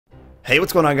Hey,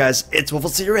 what's going on, guys? It's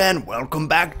Woofless here, and welcome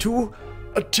back to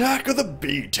Attack of the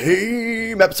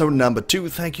B-Team, episode number 2.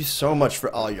 Thank you so much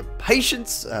for all your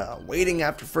patience, waiting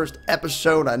after first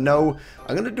episode. I know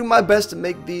I'm going to do my best to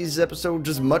make these episodes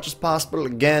as much as possible.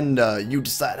 Again, you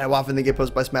decide how often they get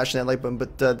posted by smashing that like button,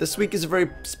 but this week is a very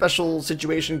special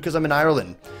situation because I'm in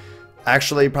Ireland.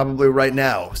 Actually, probably right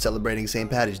now, celebrating St.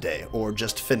 Paddy's Day, or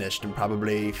just finished and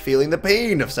probably feeling the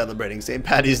pain of celebrating St.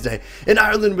 Paddy's Day in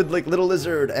Ireland with like Little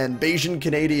Lizard and Bayesian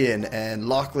Canadian and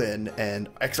Lachlan and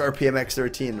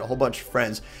XRPMX13 and a whole bunch of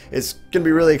friends. It's gonna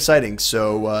be really exciting.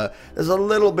 So there's a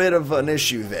little bit of an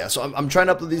issue there. So I'm trying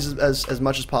to upload these as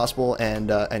much as possible and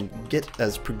get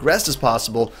as progressed as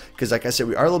possible because, like I said,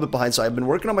 we are a little bit behind. So I've been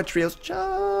working on my trios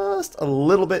just a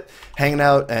little bit, hanging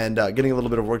out and getting a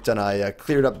little bit of work done. I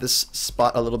cleared up this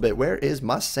spot a little bit. Where is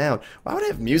my sound? Why would I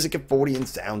have music at 40 and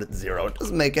sound at 0? It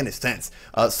doesn't make any sense.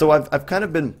 So I've kind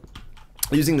of been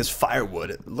using this firewood.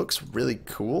 It looks really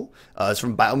cool. It's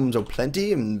from Biomes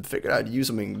O'Plenty, and figured I'd use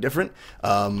something different.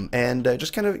 And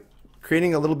just kind of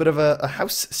creating a little bit of a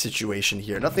house situation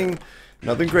here. Nothing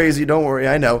crazy. Don't worry.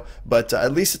 I know, but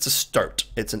at least it's a start.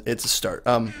 It's a start.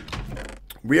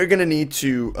 We are going to need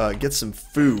to get some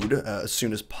food as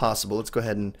soon as possible. Let's go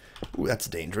ahead and... Ooh, that's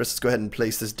dangerous. Let's go ahead and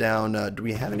place this down. Do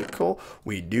we have any coal?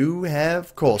 We do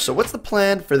have coal. So what's the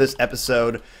plan for this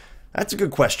episode? That's a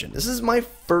good question. This is my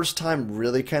first time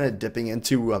really kind of dipping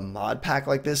into a mod pack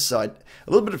like this. So a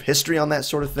little bit of history on that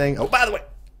sort of thing. Oh, by the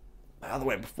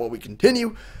way, before we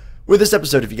continue with this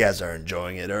episode, if you guys are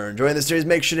enjoying it or enjoying this series,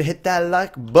 make sure to hit that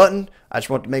like button. I just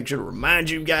want to make sure to remind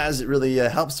you guys, it really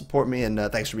helps support me, and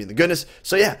thanks for being the goodness.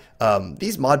 So yeah,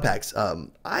 these mod packs,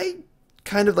 I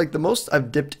kind of like the most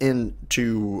I've dipped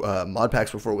into mod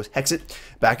packs before was Hexit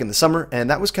back in the summer, and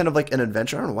that was kind of like an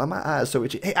adventure. I don't know why my eye is so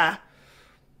itchy. Hey, let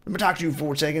me talk to you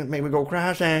for a second, make me go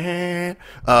crash. Was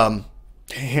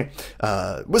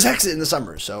Hexit in the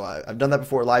summer, so I've done that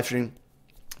before, live stream.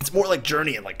 It's more like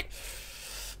Journey and like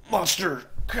monster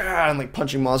and like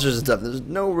punching monsters and stuff. There's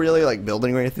no really like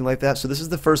building or anything like that. So this is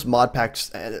the first mod pack.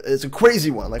 It's a crazy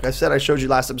one. Like I said, I showed you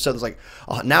last episode. It's like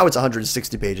now it's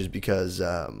 160 pages because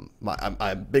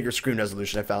my bigger screen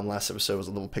resolution I found last episode was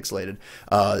a little pixelated.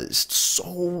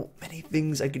 So many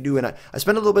things I could do, and I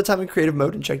spent a little bit of time in creative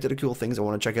mode and checked out cool things. I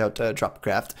want to check out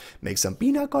Tropicraft, make some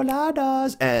pina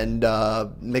coladas, and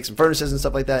make some furnaces and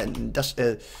stuff like that. And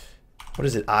what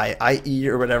is it? IE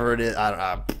or whatever it is. I don't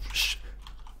know.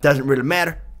 Doesn't really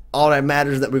matter. All that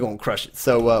matters is that we're going to crush it.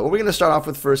 So what we're going to start off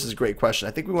with first is a great question.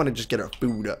 I think we want to just get our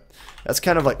food up. That's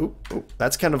kind of like,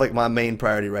 that's kind of like my main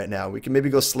priority right now. We can maybe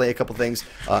go slay a couple things.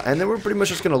 And then we're pretty much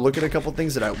just going to look at a couple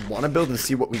things that I want to build and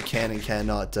see what we can and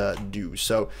cannot do.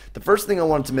 So the first thing I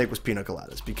wanted to make was pina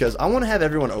coladas because I want to have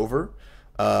everyone over.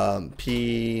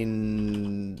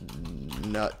 Peanut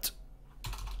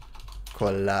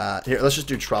colada. Here, let's just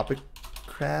do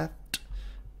Tropicraft.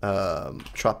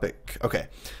 Tropic. Okay,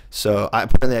 so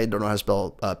apparently I don't know how to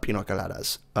spell pina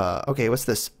coladas. Okay, what's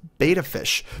this? Beta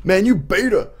fish. Man, you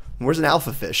beta. Where's an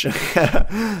alpha fish?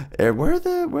 where are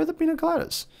the pina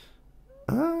coladas?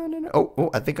 No. Oh,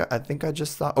 I think I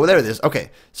just thought. Oh, there it is. Okay,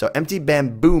 so empty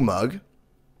bamboo mug.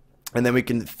 And then we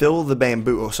can fill the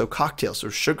bamboo. Oh, so cocktails. So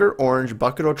sugar, orange,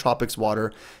 bucket of tropics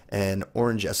water, and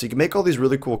orange zest. So you can make all these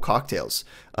really cool cocktails.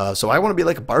 So I want to be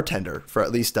like a bartender for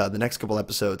at least the next couple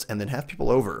episodes and then have people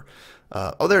over.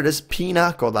 Oh, there it is.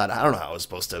 Pina colada. I don't know how I was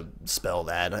supposed to spell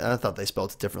that. I thought they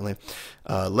spelled it differently.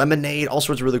 Lemonade, all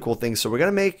sorts of really cool things. So we're going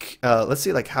to make, let's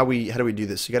see like how do we do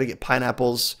this? So you got to get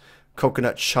pineapples,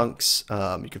 coconut chunks.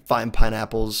 You can find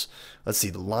pineapples. Let's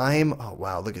see, lime. Oh,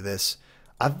 wow, look at this.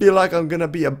 I feel like I'm gonna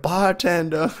be a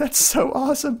bartender. That's so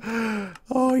awesome.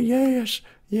 Oh yes.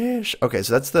 Okay,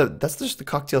 so that's just the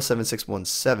cocktail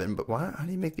 7617. But why? How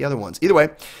do you make the other ones? Either way,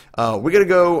 we're gonna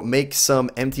go make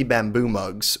some empty bamboo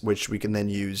mugs, which we can then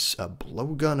use a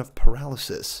blowgun of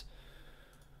paralysis.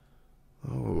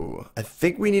 Oh, I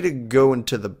think we need to go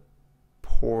into the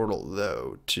portal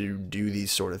though to do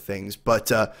these sort of things.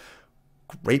 But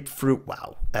grapefruit.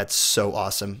 Wow, that's so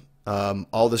awesome.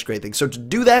 All this great thing. So to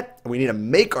do that, we need to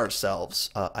make ourselves,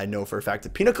 I know for a fact, a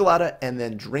pina colada and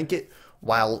then drink it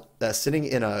while sitting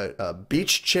in a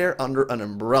beach chair under an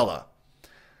umbrella.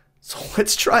 So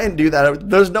let's try and do that.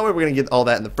 There's no way we're going to get all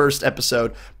that in the first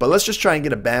episode, but let's just try and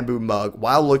get a bamboo mug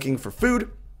while looking for food,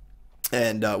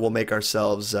 and we'll make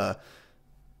ourselves that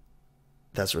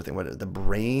sort of thing. What the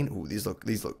brain? Ooh, these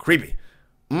look creepy.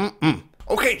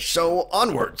 Okay, so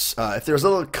onwards. If there's a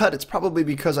little cut, it's probably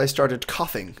because I started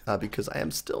coughing, because I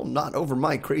am still not over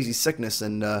my crazy sickness,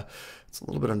 and it's a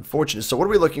little bit unfortunate. So what are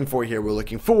we looking for here? We're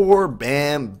looking for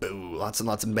bamboo. Lots and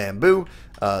lots of bamboo.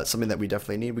 Something that we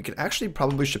definitely need. We could actually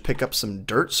probably should pick up some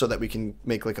dirt so that we can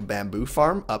make like a bamboo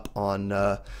farm up on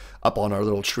our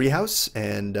little tree house.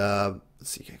 And let's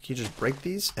see, can you just break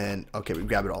these? And okay, we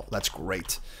grab it all. That's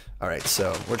great. Alright, so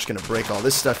we're just going to break all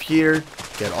this stuff here,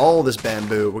 get all this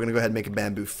bamboo. We're going to go ahead and make a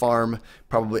bamboo farm,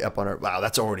 probably up on our... Wow,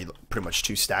 that's already pretty much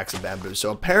 2 stacks of bamboo. So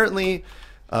apparently,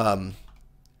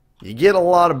 you get a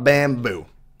lot of bamboo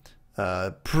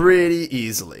pretty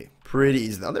easily.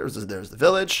 Now, there's the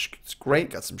village. It's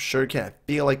great. Got some sugarcane. I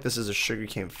feel like this is a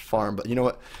sugarcane farm, but you know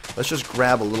what? Let's just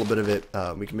grab a little bit of it.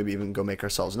 We can maybe even go make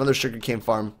ourselves another sugarcane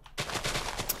farm.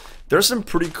 There's some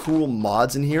pretty cool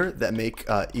mods in here that make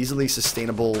easily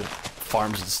sustainable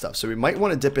farms and stuff. So we might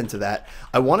want to dip into that.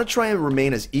 I want to try and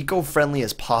remain as eco-friendly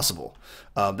as possible.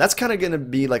 That's kind of going to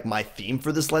be like my theme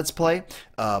for this Let's Play.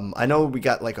 I know we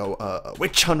got like a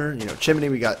witch hunter, you know, chimney.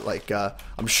 We got like,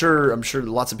 I'm sure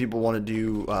lots of people want to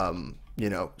do, you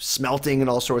know, smelting and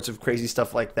all sorts of crazy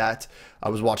stuff like that. I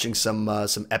was watching some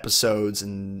episodes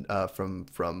and from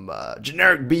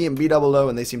Generic B and BOO,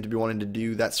 and they seem to be wanting to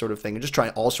do that sort of thing and just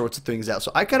trying all sorts of things out.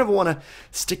 So I kind of want to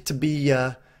stick to be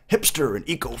hipster and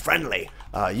eco-friendly.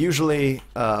 Usually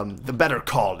the better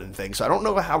called and things. So I don't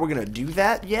know how we're gonna do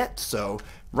that yet. So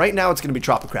right now it's gonna be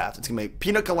Tropicraft. It's gonna make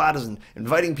pina coladas and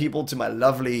inviting people to my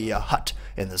lovely hut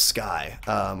in the sky.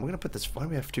 We're gonna put this. Why do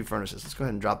we have 2 furnaces? Let's go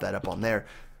ahead and drop that up on there.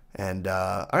 And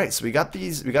all right, so we got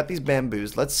these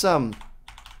bamboos. Let's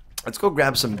go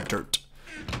grab some dirt.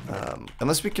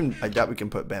 Unless we can, I doubt we can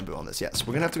put bamboo on this. Yes,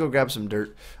 we're gonna have to go grab some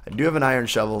dirt. I do have an iron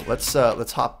shovel. Let's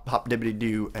hop dibbity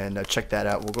doo and check that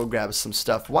out. We'll go grab some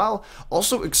stuff while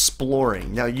also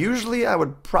exploring. Now, usually I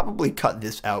would probably cut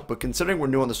this out, but considering we're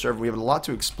new on the server, we have a lot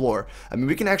to explore. I mean,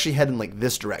 we can actually head in like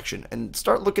this direction and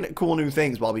start looking at cool new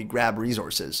things while we grab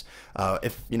resources.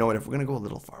 If you know what, if we're gonna go a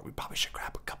little far, we probably should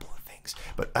grab a couple of things.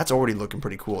 But that's already looking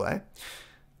pretty cool, eh?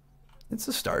 It's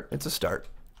a start. It's a start.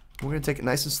 We're gonna take it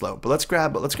nice and slow, but let's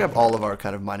grab all of our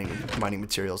kind of mining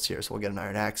materials here. So we'll get an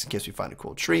iron axe in case we find a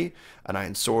cool tree, an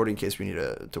iron sword in case we need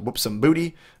to whoop some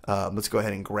booty. Let's go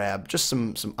ahead and grab just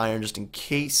some iron just in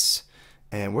case.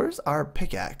 And where's our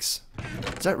pickaxe?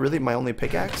 Is that really my only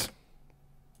pickaxe?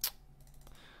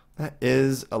 That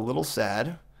is a little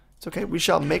sad. It's okay. We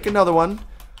shall make another one.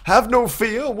 Have no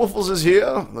fear. Woofless is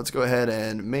here. Let's go ahead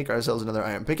and make ourselves another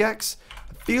iron pickaxe.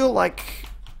 I feel like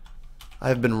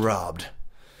I've been robbed.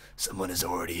 Someone has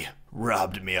already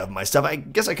robbed me of my stuff. I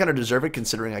guess I kind of deserve it,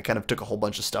 considering I kind of took a whole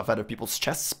bunch of stuff out of people's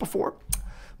chests before.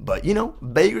 But you know,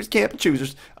 beggars can't be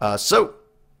choosers. So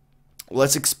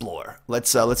let's explore.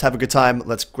 Let's have a good time.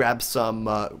 Let's grab some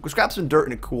dirt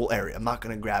in a cool area. I'm not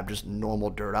gonna grab just normal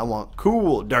dirt. I want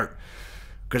cool dirt,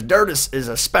 because dirt is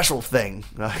a special thing.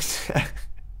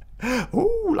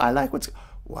 Ooh, I like what's.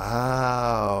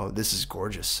 Wow, this is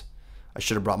gorgeous. I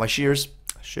should have brought my shears.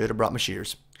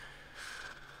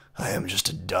 I am just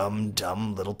a dumb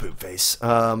little poop face.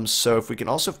 So if we can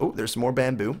also, oh, there's some more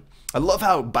bamboo. I love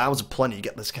how Biomes of Plenty, you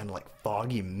get this kind of like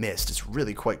foggy mist. It's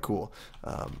really quite cool.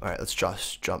 All right, let's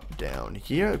just jump down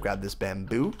here. Grab this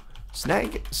bamboo.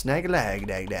 Snag a lag,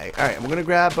 dag. All right, and we're gonna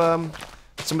grab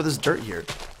some of this dirt here.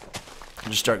 And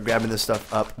just start grabbing this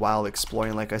stuff up while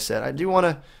exploring. Like I said, I do want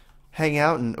to hang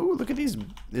out and oh, look at these.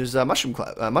 There's mushroom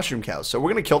cows. So we're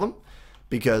gonna kill them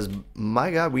because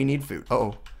my God, we need food.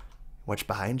 Uh-oh. Watch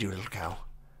behind you, little cow.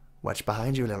 Watch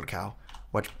behind you, little cow.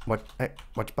 Watch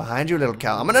behind you, little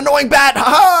cow. I'm an annoying bat!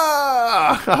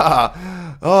 Ha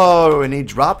ha! Oh, and he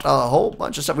dropped a whole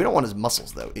bunch of stuff. We don't want his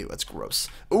muscles, though. Ew, that's gross.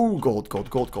 Ooh,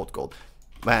 gold.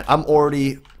 Man, I'm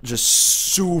already just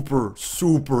super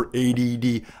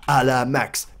ADD a la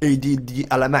max. ADD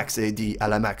a la max. AD a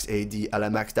la max. AD a la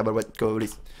max.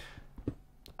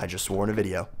 I just swore in a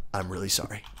video. I'm really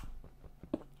sorry.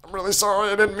 Really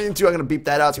sorry, I didn't mean to. I'm gonna beep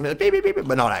that out. It's gonna be like beep, beep, beep,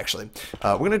 but not actually.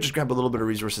 We're gonna just grab a little bit of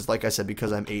resources, like I said,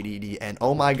 because I'm ADD. And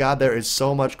oh my God, there is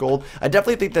so much gold. I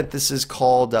definitely think that this is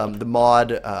called the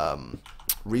mod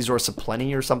Resource of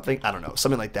Plenty or something. I don't know,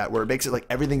 something like that, where it makes it like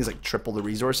everything is like triple the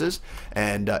resources.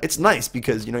 And it's nice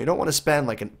because you know you don't want to spend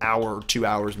like an hour or 2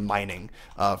 hours mining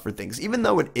for things, even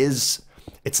though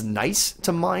it's nice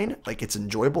to mine, like it's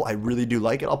enjoyable. I really do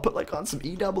like it. I'll put like on some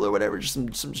EW or whatever, just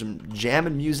some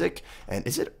jamming music. And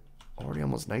is it already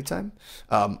almost nighttime?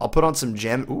 I'll put on some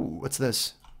jam. Ooh, what's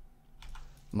this?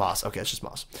 Moss. Okay, it's just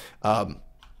moss. And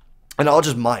I'll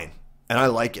just mine, and I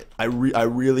like it. I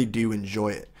really do enjoy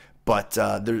it. But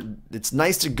it's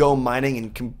nice to go mining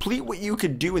and complete what you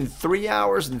could do in 3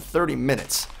 hours and 30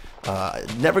 minutes.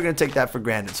 Never going to take that for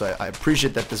granted, so I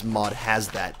appreciate that this mod has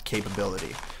that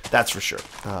capability. That's for sure.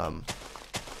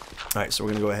 Alright, so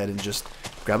we're going to go ahead and just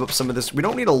grab up some of this. We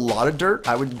don't need a lot of dirt.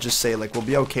 I would just say, like, we'll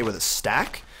be okay with a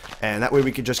stack. And that way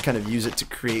we could just kind of use it to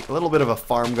create a little bit of a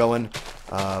farm going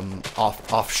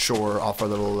offshore, off our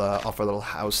little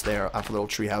house there, off our little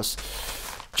tree house.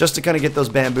 Just to kind of get those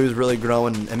bamboos really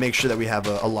growing and make sure that we have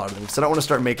a lot of them. Because I don't want to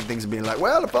start making things and being like,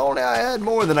 well, if only I had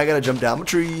more, then I got to jump down my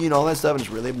tree and all that stuff, and it's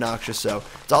really obnoxious. So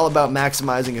it's all about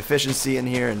maximizing efficiency in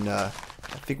here, and I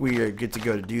think we are good to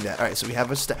go to do that. All right, so we have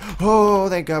a stack. Oh,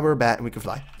 thank God we're a bat and we can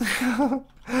fly.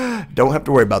 Don't have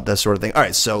to worry about that sort of thing. All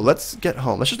right, so let's get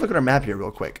home. Let's just look at our map here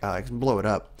real quick. I can blow it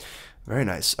up. Very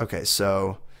nice. Okay,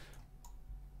 so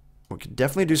we could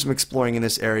definitely do some exploring in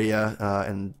this area,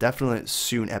 and definitely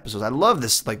soon episodes. I love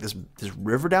this, like this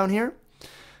river down here.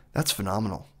 That's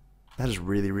phenomenal. That is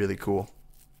really, really cool.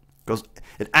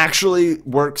 It actually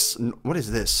works. What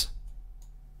is this?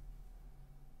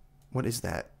 What is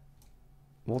that?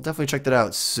 We'll definitely check that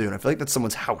out soon. I feel like that's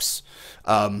someone's house.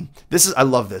 I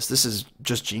love this. This is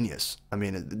just genius. I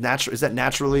mean, is that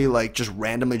naturally, like, just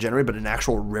randomly generated, but an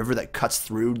actual river that cuts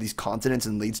through these continents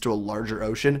and leads to a larger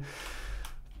ocean?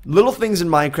 Little things in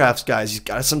Minecraft, guys, you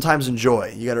gotta sometimes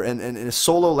enjoy. You gotta, and in a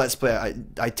solo Let's Play,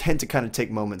 I tend to kind of take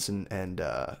moments and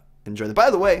enjoy them. By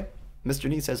the way, Mr.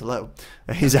 Nee says hello.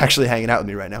 He's actually hanging out with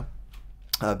me right now.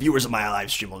 Viewers of my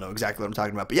live stream will know exactly what I'm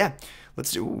talking about. But yeah,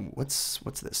 let's do. What's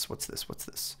this? What's this? What's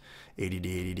this? ADD,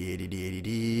 ADD, ADD,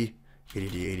 ADD,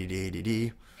 ADD, ADD,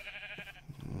 ADD.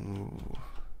 Ooh.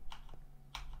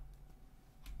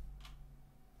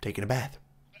 Taking a bath.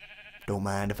 Don't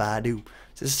mind if I do.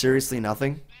 Is this seriously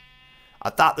nothing? I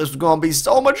thought this was gonna be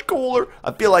so much cooler.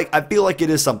 I feel like it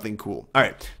is something cool. All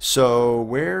right. So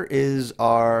where is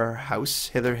our house?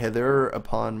 Hither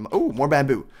upon. Oh, more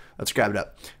bamboo. Let's grab it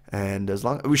up. And as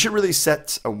long we should really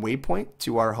set a waypoint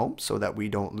to our home so that we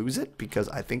don't lose it, because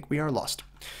I think we are lost.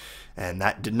 And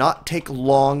that did not take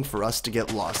long for us to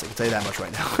get lost. I can tell you that much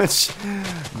right now.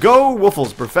 Go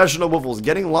Woofles, professional Woofles,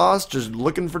 getting lost, just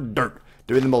looking for dirt,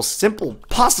 doing the most simple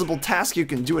possible task you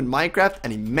can do in Minecraft,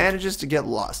 and he manages to get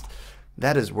lost.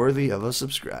 That is worthy of a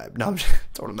subscribe. No, I'm just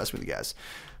don't want to mess with you guys.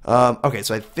 Okay,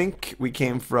 so I think we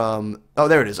came from... Oh,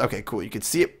 there it is. Okay, cool. You can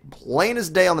see it plain as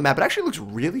day on the map. It actually looks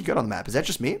really good on the map. Is that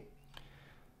just me?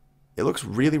 It looks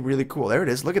really, really cool. There it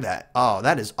is. Look at that. Oh,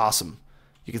 that is awesome.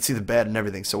 You can see the bed and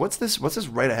everything. So what's this? What's this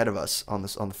right ahead of us on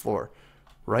the floor?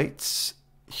 Right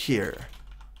here.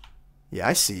 Yeah,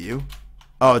 I see you.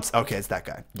 Oh, it's okay. It's that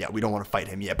guy. Yeah, we don't want to fight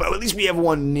him yet, but at least we have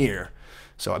one near.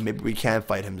 So maybe we can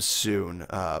fight him soon,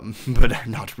 but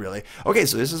not really. Okay,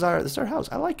 so this is our house.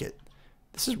 I like it.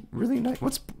 This is really nice.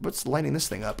 What's lighting this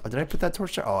thing up? Did I put that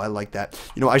torch there? Oh, I like that.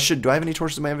 You know, do I have any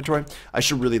torches in my inventory? I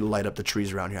should really light up the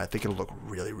trees around here. I think it'll look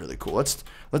really, really cool. Let's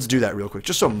do that real quick,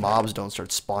 just so mobs don't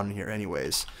start spawning here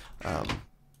anyways.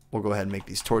 We'll go ahead and make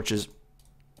these torches.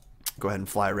 Go ahead and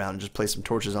fly around and just place some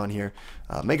torches on here.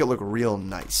 Make it look real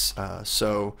nice.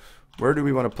 So where do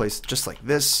we want to place? Just like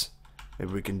this.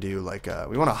 Maybe we can do like,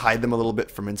 we want to hide them a little bit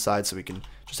from inside so we can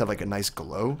just have like a nice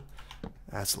glow.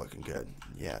 That's looking good.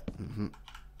 Yeah.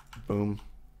 Boom.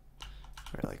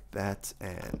 Right, like that,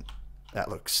 and that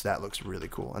looks really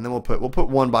cool. And then we'll put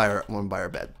one by our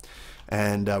bed.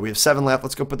 And we have 7 left.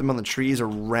 Let's go put them on the trees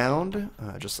around,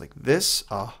 just like this.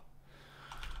 Oh,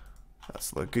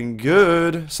 that's looking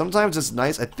good. Sometimes it's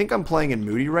nice. I think I'm playing in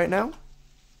Moody right now,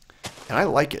 and I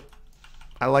like it.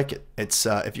 I like it. It's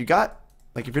if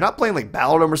you're not playing like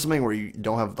Balladome or something where you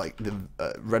don't have like the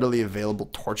readily available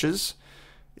torches,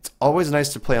 it's always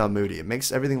nice to play on Moody. It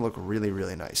makes everything look really,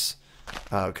 really nice.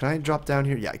 Can I drop down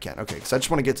here? Yeah, I can. Okay, because I just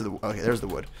want to get to the... Okay, there's the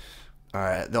wood. All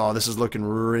right. Oh, this is looking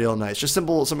real nice. Just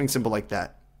something simple like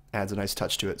that adds a nice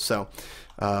touch to it. So,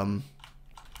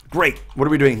 great. What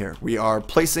are we doing here? We are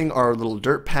placing our little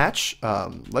dirt patch.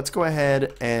 Let's go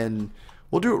ahead and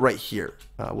we'll do it right here.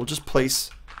 We'll place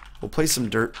some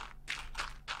dirt.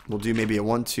 We'll do maybe a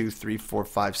 1, 2, 3, 4,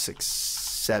 5, 6,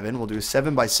 7. We'll do a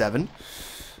 7 by 7.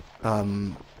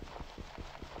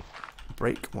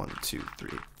 Break 1, 2, 3,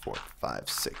 4, 5,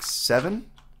 6, 7.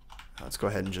 Let's go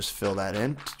ahead and just fill that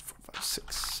in. 4, 5,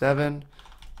 6, 7.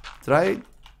 Did I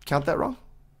count that wrong?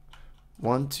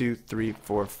 1, 2, 3,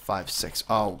 4, 5, 6.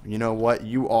 Oh, you know what?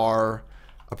 You are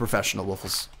a professional,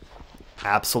 Woofless.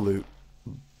 Absolute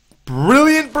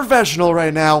brilliant professional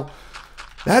right now.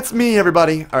 That's me,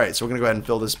 everybody. All right, so we're gonna go ahead and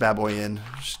fill this bad boy in.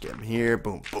 Just get him here.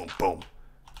 Boom, boom, boom,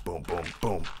 boom, boom,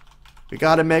 boom. We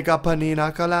gotta make a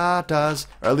panina coladas,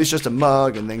 or at least just a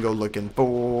mug, and then go looking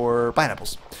for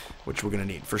pineapples, which we're gonna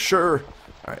need for sure.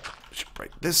 All right, we should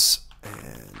break this,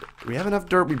 and we have enough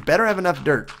dirt. We better have enough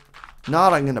dirt. If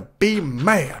not, I'm gonna be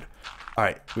mad.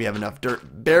 Alright, we have enough dirt.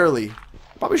 Barely.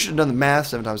 Probably should have done the math.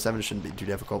 7 times 7 shouldn't be too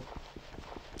difficult.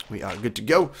 We are good to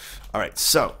go. Alright,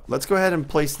 so let's go ahead and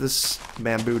place this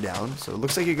bamboo down. So it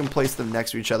looks like you can place them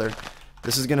next to each other.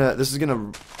 This is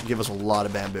gonna give us a lot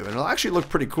of bamboo. And it'll actually look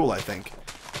pretty cool, I think.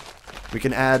 We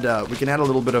can add a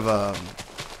little bit of a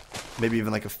maybe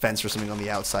even like a fence or something on the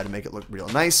outside to make it look real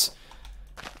nice.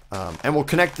 And we'll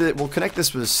connect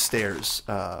this with stairs.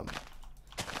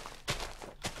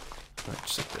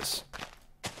 Just like this.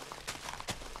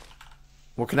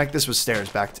 We'll connect this with stairs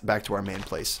back to our main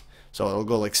place. So it'll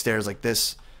go like stairs like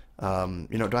this. You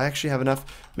know, do I actually have enough?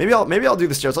 Maybe I'll do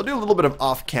the stairs. I'll do a little bit of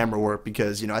off-camera work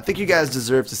because, you know, I think you guys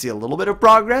deserve to see a little bit of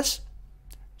progress.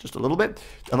 Just a little bit.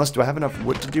 Unless, do I have enough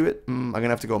wood to do it? I'm going to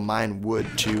have to go mine wood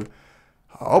to...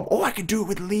 Oh, I could do it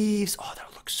with leaves. Oh,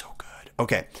 that looks so good.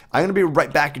 Okay, I'm going to be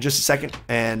right back in just a second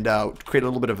and create a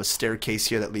little bit of a staircase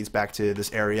here that leads back to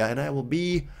this area. And I will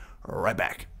be right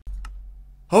back.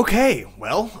 Okay,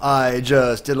 well, I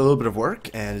just did a little bit of work,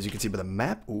 and as you can see by the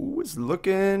map, ooh, it's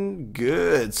looking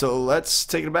good. So let's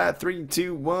take it about 3,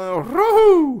 2, 1,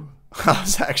 woohoo!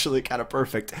 It's actually kind of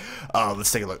perfect.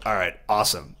 Let's take a look. All right,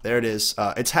 awesome. There it is.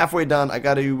 It's halfway done. I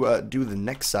got to do the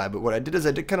next side, but what I did is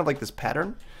I did kind of like this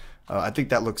pattern. I think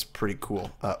that looks pretty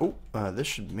cool. This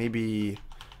should maybe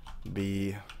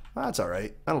be... that's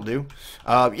alright. That'll do.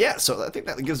 Yeah, so I think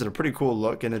that gives it a pretty cool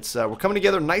look, and it's we're coming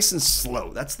together nice and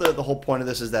slow. That's the whole point of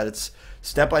this, is that it's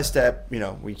step by step. You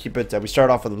know, we keep it. We start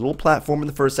off with a little platform in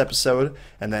the first episode,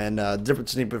 and then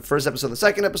difference between the first episode and the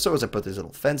second episode is I put these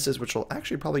little fences, which will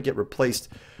actually probably get replaced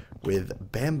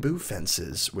with bamboo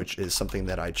fences, which is something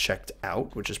that I checked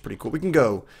out, which is pretty cool. We can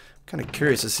go. Kind of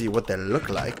curious to see what they look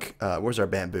like. Where's our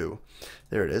bamboo?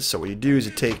 There it is. So what you do is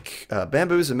you take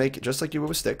bamboos and make it just like you would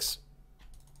with sticks.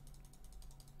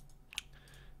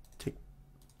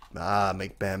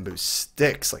 Make bamboo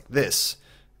sticks like this.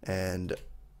 And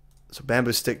so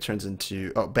bamboo stick turns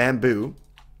into, bamboo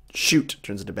shoot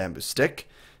turns into bamboo stick.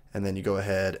 And then you go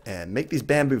ahead and make these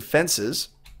bamboo fences,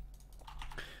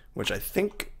 which I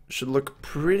think should look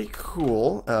pretty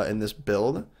cool in this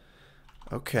build.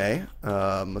 Okay,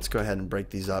 let's go ahead and break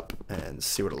these up and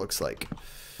see what it looks like.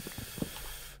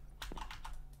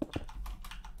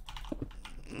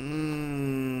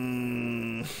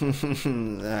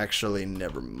 Actually,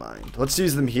 never mind. Let's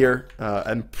use them here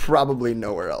and probably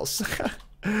nowhere else.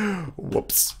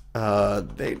 Whoops.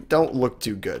 They don't look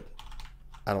too good,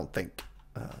 I don't think.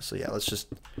 So yeah,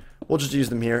 we'll just use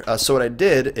them here. So what I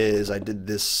did is I did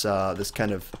this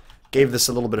kind of gave this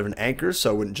a little bit of an anchor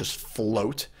so it wouldn't just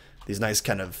float. These nice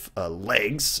kind of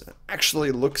legs.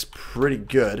 Actually looks pretty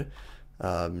good.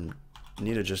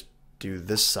 Need to just do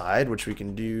this side, which we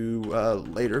can do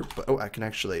later. But I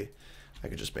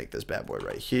could just make this bad boy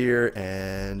right here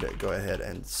and go ahead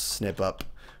and snip up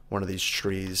one of these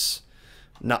trees.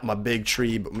 Not my big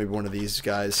tree, but maybe one of these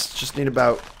guys. Just need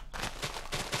about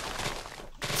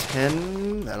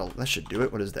 10. That should do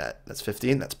it. What is that? That's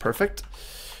 15. That's perfect.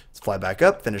 Let's fly back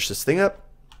up. Finish this thing up.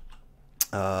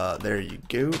 There you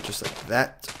go, just like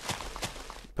that.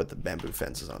 Put the bamboo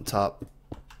fences on top.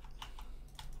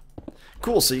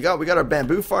 Cool, so we got our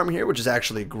bamboo farm here, which is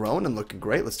actually grown and looking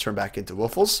great. Let's turn back into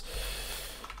Woofless.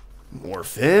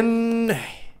 Morphin.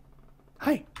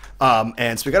 Hi.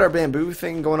 And so we got our bamboo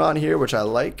thing going on here, which I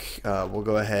like. We'll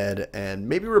go ahead and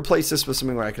maybe replace this with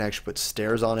something where I can actually put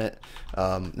stairs on it.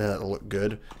 Then that'll look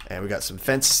good. And we got some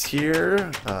fences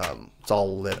here. It's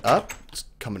all lit up. It's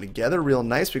coming together real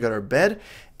nice. We got our bed,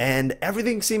 and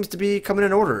everything seems to be coming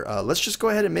in order. Let's just go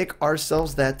ahead and make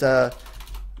ourselves that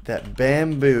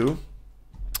bamboo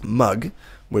mug,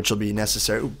 which will be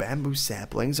necessary. Ooh, bamboo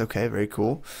saplings. Okay, very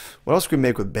cool. What else can we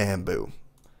make with bamboo?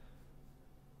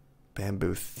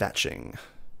 Bamboo thatching.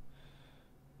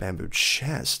 Bamboo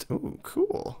chest. Ooh,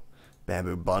 cool.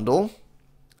 Bamboo bundle.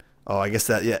 Oh, I guess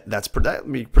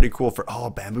that'd be pretty cool for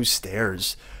bamboo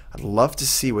stairs. I'd love to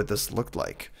see what this looked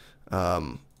like.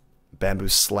 Bamboo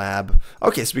slab.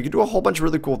 Okay, so we could do a whole bunch of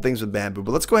really cool things with bamboo,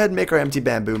 but let's go ahead and make our empty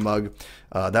bamboo mug.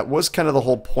 That was kind of the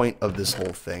whole point of this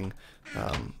whole thing.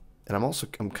 And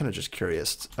I'm kind of just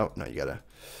curious. Oh, no, you gotta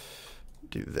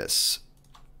do this.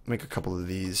 Make a couple of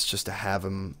these just to have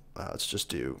them.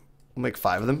 We'll make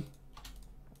 5 of them.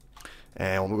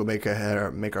 And we'll make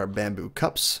our bamboo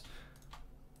cups.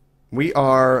 We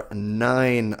are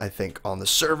 9, I think, on the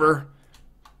server,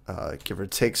 give or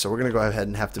take. So we're going to go ahead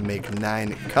and have to make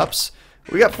 9 cups.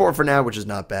 We got 4 for now, which is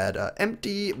not bad.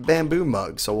 Empty bamboo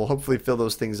mugs. So we'll hopefully fill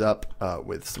those things up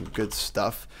with some good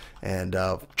stuff. And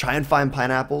try and find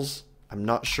pineapples. I'm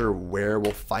not sure where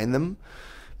we'll find them.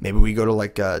 Maybe we go to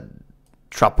like a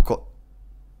tropical...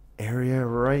 area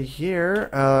right here.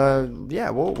 Yeah,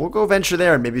 we'll go venture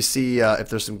there and maybe see if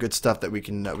there's some good stuff that we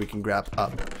can grab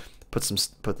up. Put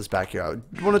this back here.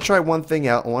 I want to try one thing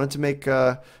out. I wanted to make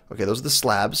okay, those are the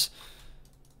slabs.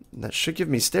 That should give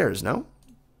me stairs, no?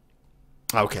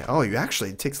 Okay. Oh, you actually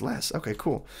it takes less. Okay,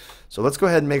 cool. So let's go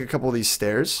ahead and make a couple of these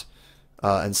stairs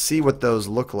and see what those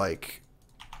look like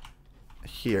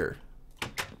here,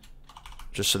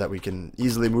 just so that we can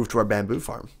easily move to our bamboo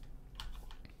farm.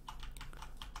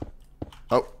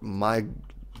 Oh, my...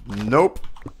 Nope.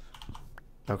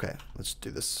 Okay, let's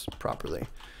do this properly.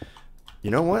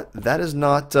 You know what? That is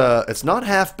not... it's not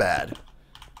half bad.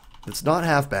 It's not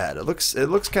half bad. It looks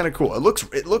kind of cool.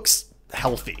 It looks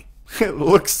healthy. It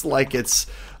looks like it's...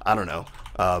 I don't know.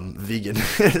 Vegan.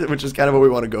 Which is kind of what we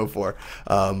want to go for.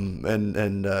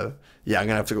 Yeah, I'm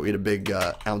gonna have to go eat a big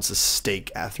ounce of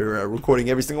steak after recording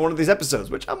every single one of these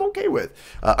episodes, which I'm okay with.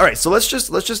 All right, so let's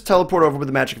just teleport over with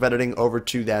the magic of editing over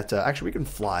to that. Actually, we can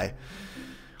fly.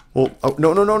 Well, oh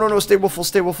no! Stay Woofless,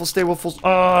 stay Woofless, stay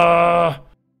Woofless.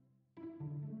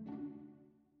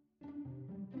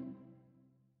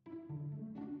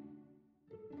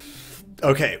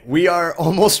 Okay, we are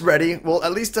almost ready. Well,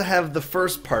 at least to have the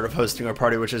first part of hosting our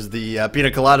party, which is the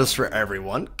pina coladas for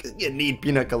everyone. You need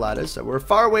pina coladas, so we're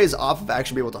far ways off of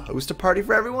actually being able to host a party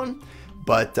for everyone.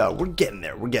 But we're getting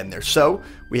there. We're getting there. So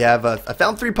we have. I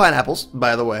found 3 pineapples,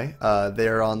 by the way.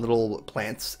 They're on little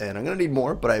plants, and I'm gonna need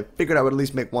more. But I figured I would at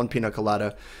least make 1 pina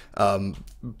colada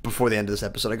before the end of this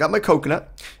episode. I got my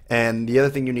coconut, and the other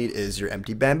thing you need is your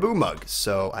empty bamboo mug.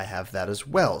 So I have that as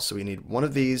well. So we need 1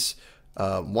 of these.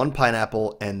 1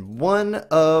 pineapple and 1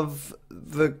 of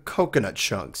the coconut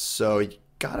chunks. So you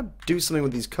gotta do something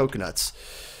with these coconuts.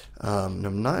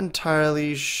 I'm not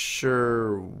entirely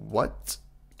sure what.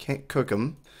 Can't cook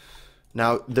them.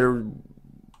 Now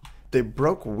they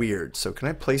broke weird. So can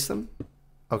I place them?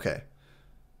 Okay.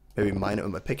 Maybe mine it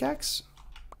with my pickaxe.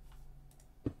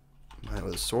 Mine it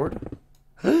with a sword.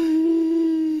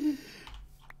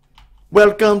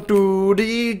 Welcome to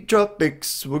the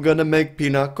tropics. We're gonna make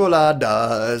pina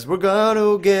coladas. We're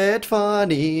gonna get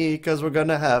funny because we're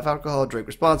gonna have alcohol. Drink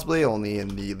responsibly, only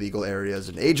in the legal areas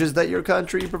and ages that your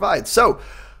country provides. So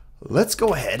let's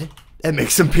go ahead and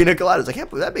make some pina coladas. I can't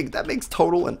believe that makes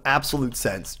total and absolute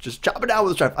sense. Just chop it down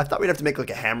with a knife. I thought we'd have to make like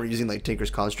a hammer using like Tinker's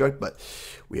construct, but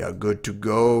we are good to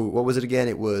go. What was it again?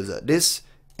 It was this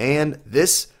and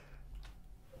this.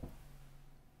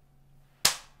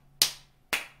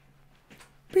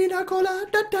 Pina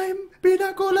colada time,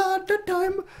 pina colada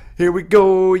time. Here we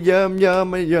go, yum,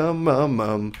 yum,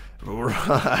 yum,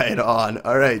 Right on.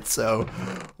 All right, so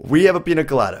we have a pina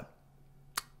colada.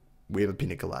 We have a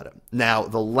pina colada. Now,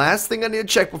 the last thing I need to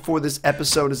check before this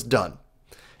episode is done,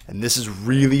 and this is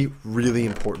really, really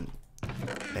important,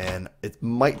 and it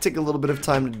might take a little bit of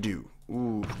time to do.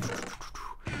 Ooh.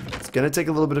 It's going to take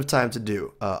a little bit of time to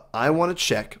do. I want to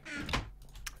check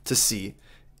to see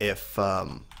if...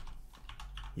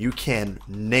 you can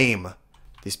name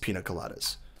these pina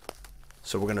coladas.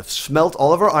 So we're going to smelt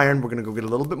all of our iron. We're going to go get a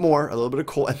little bit more, a little bit of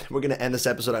coal, and then we're going to end this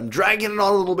episode. I'm dragging it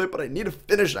on a little bit, but I need to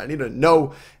finish it. I need to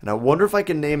know. And I wonder if I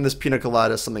can name this pina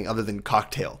colada something other than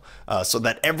cocktail, so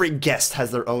that every guest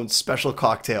has their own special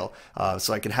cocktail,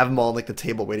 so I can have them all on like the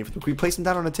table waiting for them. Can we place them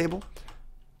down on a table?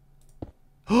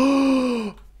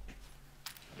 Oh!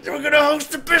 We're gonna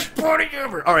host the best party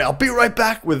ever! Alright, I'll be right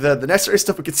back with the necessary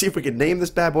stuff. We can see if we can name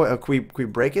this bad boy. Can we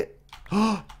break it?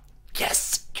 Oh,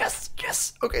 yes! Yes!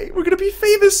 Yes! Okay, we're gonna be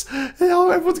famous!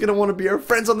 Now everyone's gonna want to be our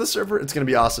friends on the server. It's gonna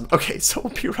be awesome. Okay, so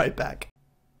we'll be right back.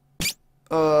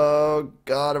 Oh,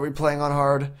 God, are we playing on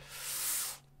hard?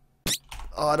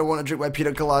 Oh, I don't want to drink my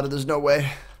pina colada. There's no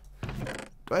way.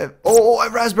 Do I have... Oh, I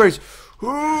have raspberries!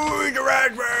 Ooh, the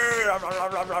raspberries!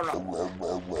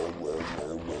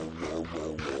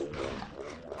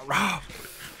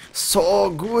 So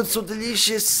good, so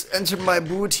delicious. Enter my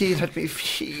booty, let me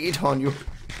feed on you.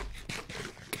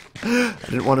 I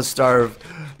didn't want to starve.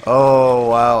 Oh,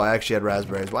 wow, I actually had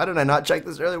raspberries. Why did I not check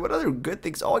this earlier? What other good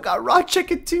things? Oh, I got raw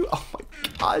chicken too. Oh my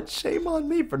God, shame on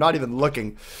me for not even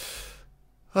looking.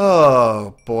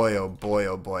 Oh boy, oh boy,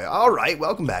 oh boy. All right,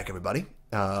 welcome back, everybody.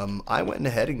 I went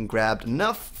ahead and grabbed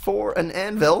enough for an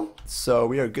anvil, so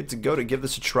we are good to go to give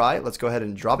this a try. Let's go ahead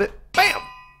and drop it. Bam!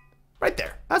 Right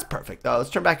there. That's perfect. Let's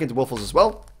turn back into Woofless as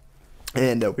well.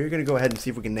 And we're going to go ahead and see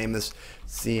if we can name this,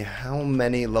 see how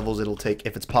many levels it'll take,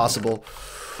 if it's possible.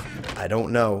 I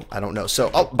don't know. I don't know.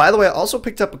 So, oh, by the way, I also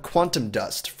picked up a quantum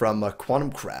dust from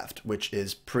Quantum Craft, which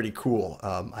is pretty cool.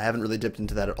 I haven't really dipped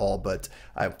into that at all, but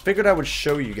I figured I would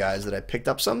show you guys that I picked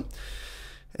up some.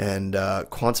 And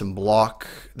quantum block,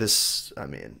 this, I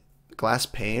mean, glass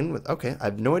pane with, okay, I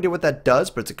have no idea what that does,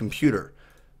 but it's a computer.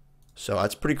 So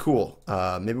that's pretty cool.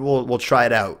 Maybe we'll try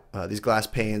it out. These glass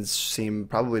panes seem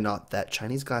probably not that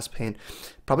Chinese glass pane,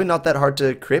 probably not that hard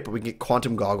to create, but we can get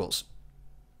quantum goggles.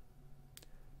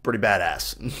 Pretty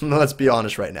badass. Let's be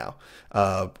honest right now.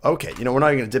 Okay, you know, we're not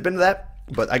even gonna dip into that,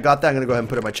 but I got that. I'm gonna go ahead and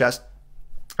put it in my chest.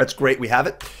 That's great. We have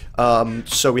it.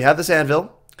 So we have this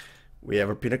anvil. We have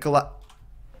our pina colada.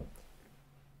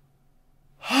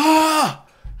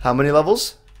 How many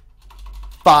levels?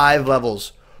 5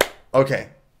 levels. Okay.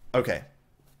 Okay.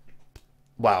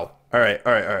 Wow. All right.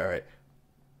 All right. All right. All right.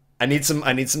 I need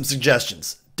some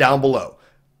suggestions down below.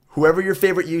 Whoever your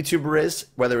favorite YouTuber is,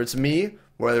 whether it's me,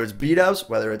 whether it's Beathouse,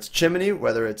 whether it's Chimney,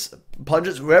 whether it's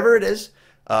Punches, whoever it is,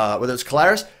 whether it's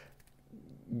Claris,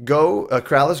 go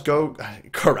Corrales, go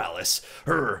Corrales.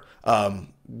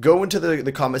 Go into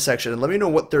the comment section and let me know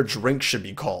what their drink should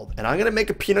be called. And I'm gonna make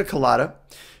a pina colada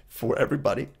for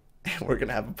everybody, and we're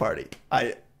gonna have a party.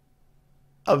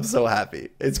 I'm so happy.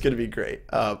 It's going to be great.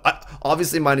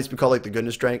 Obviously, mine needs to be called like the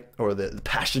goodness drink or the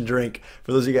passion drink.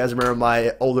 For those of you guys who remember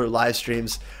my older live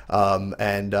streams. Oh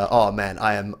man,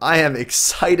 I am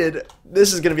excited.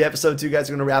 This is going to be episode 2, guys.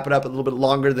 We're going to wrap it up a little bit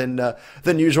longer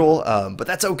than usual. But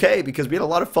that's okay because we had a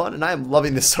lot of fun and I am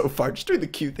loving this so far. Just doing the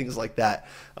cute things like that.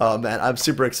 Man, I'm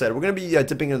super excited. We're going to be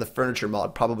dipping into the furniture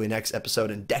mod probably next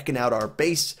episode and decking out our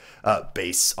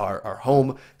our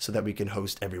home so that we can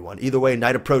host everyone. Either way,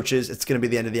 night approaches. It's going to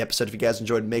be the end of the episode. If you guys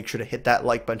enjoyed, make sure to hit that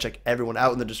like button. Check everyone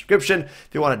out in the description. If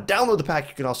you want to download the pack,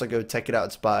 you can also go check it out.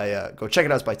 It's by go check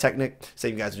it out. It's by Technic.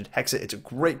 Same guys who did Hexit. It's a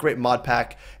great mod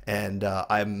pack, and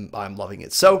I'm loving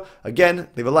it. So again,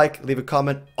 leave a like, leave a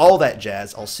comment, all that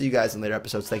jazz. I'll see you guys in later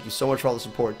episodes. Thank you so much for all the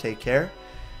support. Take care,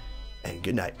 and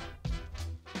good night.